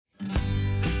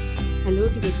Hello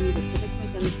devotees, welcome back to my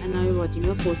channel and now you're watching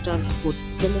a 4-star hotel.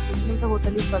 The location of the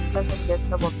hotel is first class and guests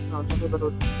love walking around the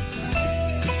neighborhood.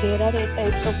 There are 8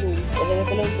 types of rooms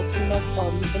available on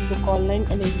booking.com. You can book online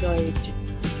and enjoy it.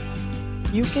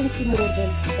 You can see more than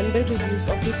 100 reviews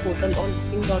of this hotel on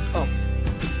booking.com.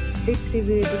 Its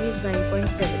review rating is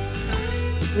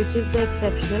 9.7, which is the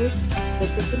exceptional. The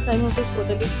check-in time of this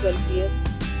hotel is 12 p.m.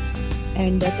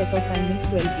 and the check-out time is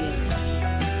 12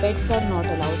 p.m. Pets are not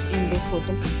allowed in this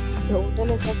hotel. The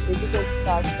hotel accepts basic credit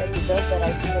cards and reserves the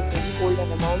right to temporarily hold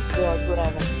an amount prior to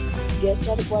arrival. Guests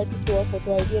are required to show a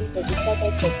photo ID and credit card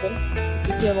at check-in.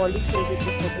 If you have already stayed with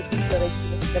this hotel, please share your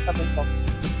experience in the comment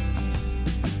box.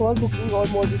 For booking or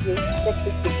more details, check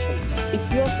description.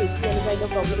 If you are facing any kind of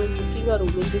problem in booking a room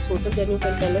in this hotel, then you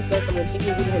can tell us by commenting.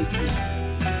 We will help you.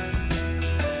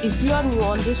 If you are new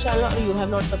on this channel or you have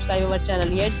not subscribed our channel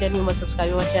yet, then you must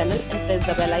subscribe our channel and press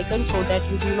the bell icon so that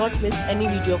you do not miss any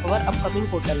video of our upcoming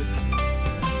hotel.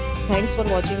 Thanks for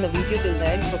watching the video till the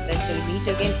end. So friends, will meet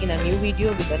again in a new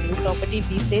video with a new property.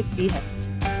 Be safe, be happy.